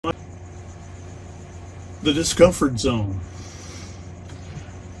The discomfort zone.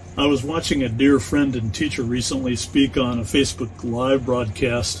 I was watching a dear friend and teacher recently speak on a Facebook Live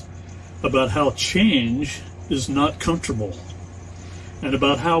broadcast about how change is not comfortable and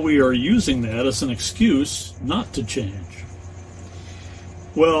about how we are using that as an excuse not to change.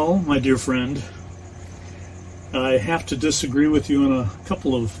 Well, my dear friend, I have to disagree with you on a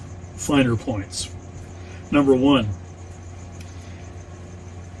couple of finer points. Number one,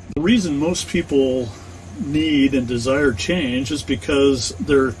 the reason most people need and desire change is because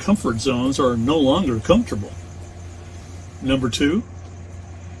their comfort zones are no longer comfortable. Number two,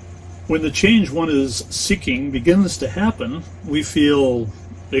 when the change one is seeking begins to happen, we feel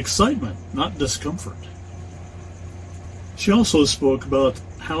excitement, not discomfort. She also spoke about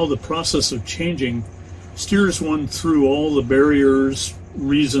how the process of changing steers one through all the barriers,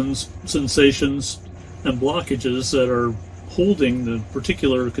 reasons, sensations, and blockages that are holding the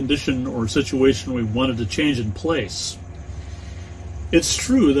particular condition or situation we wanted to change in place. It's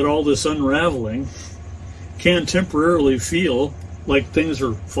true that all this unraveling can temporarily feel like things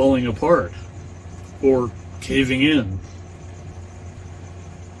are falling apart or caving in.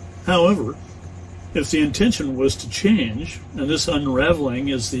 However, if the intention was to change, and this unraveling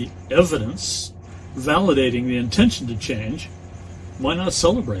is the evidence validating the intention to change, why not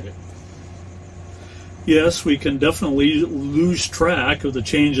celebrate it? Yes, we can definitely lose track of the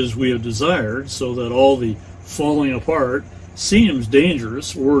changes we have desired so that all the falling apart seems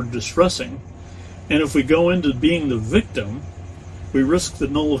dangerous or distressing. And if we go into being the victim, we risk the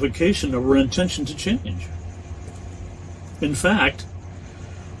nullification of our intention to change. In fact,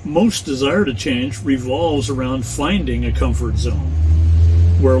 most desire to change revolves around finding a comfort zone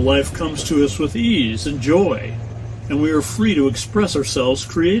where life comes to us with ease and joy, and we are free to express ourselves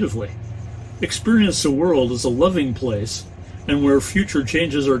creatively. Experience the world as a loving place and where future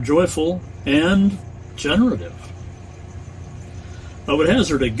changes are joyful and generative. I would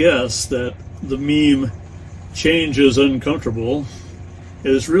hazard a guess that the meme, "change is uncomfortable,"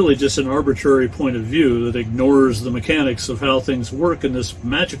 is really just an arbitrary point of view that ignores the mechanics of how things work in this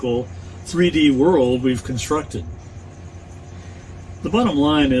magical 3D world we've constructed. The bottom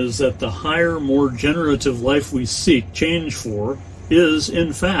line is that the higher, more generative life we seek change for is,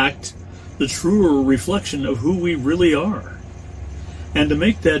 in fact, the truer reflection of who we really are. And to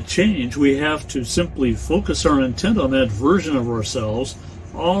make that change, we have to simply focus our intent on that version of ourselves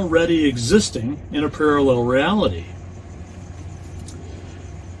already existing in a parallel reality.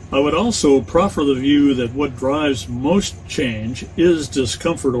 I would also proffer the view that what drives most change is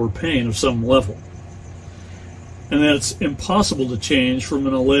discomfort or pain of some level, and that it's impossible to change from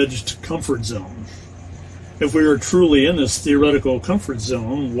an alleged comfort zone. If we are truly in this theoretical comfort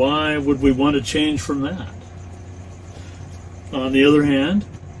zone, why would we want to change from that? On the other hand,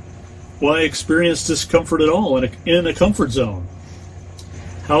 why experience discomfort at all in a comfort zone?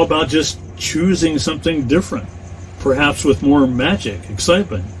 How about just choosing something different, perhaps with more magic,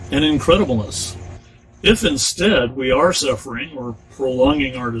 excitement, and incredibleness? If instead we are suffering or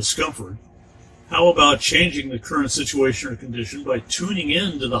prolonging our discomfort, how about changing the current situation or condition by tuning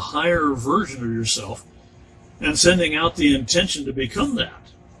in to the higher version of yourself and sending out the intention to become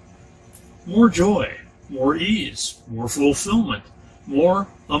that? More joy, more ease, more fulfillment, more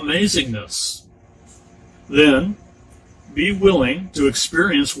amazingness. Then, be willing to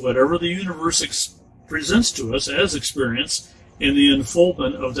experience whatever the universe presents to us as experience in the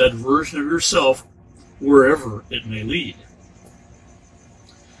unfoldment of that version of yourself, wherever it may lead.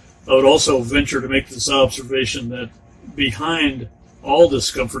 I would also venture to make this observation that behind all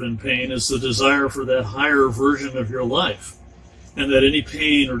discomfort and pain is the desire for that higher version of your life, and that any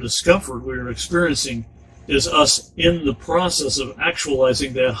pain or discomfort we are experiencing is us in the process of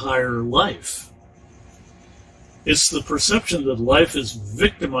actualizing that higher life. It's the perception that life is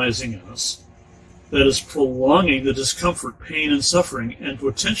victimizing us that is prolonging the discomfort, pain, and suffering, and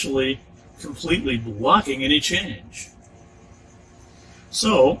potentially completely blocking any change.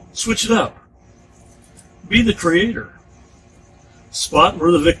 So, switch it up. Be the creator. Spot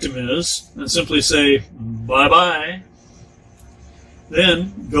where the victim is and simply say, bye-bye.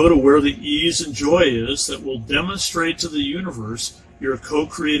 Then go to where the ease and joy is that will demonstrate to the universe, your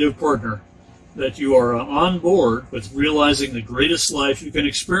co-creative partner, that you are on board with realizing the greatest life you can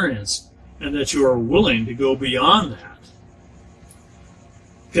experience and that you are willing to go beyond that.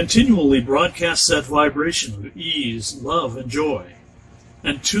 Continually broadcast that vibration of ease, love, and joy,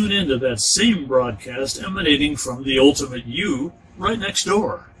 and tune into that same broadcast emanating from the ultimate you right next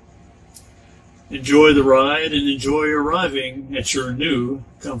door. Enjoy the ride and enjoy arriving at your new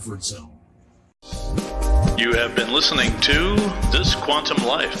comfort zone. You have been listening to This Quantum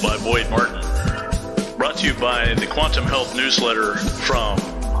Life by Boyd Martin. Brought to you by the Quantum Health Newsletter from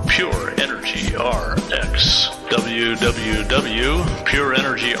Pure Energy RX.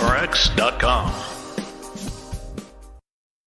 www.pureenergyrx.com.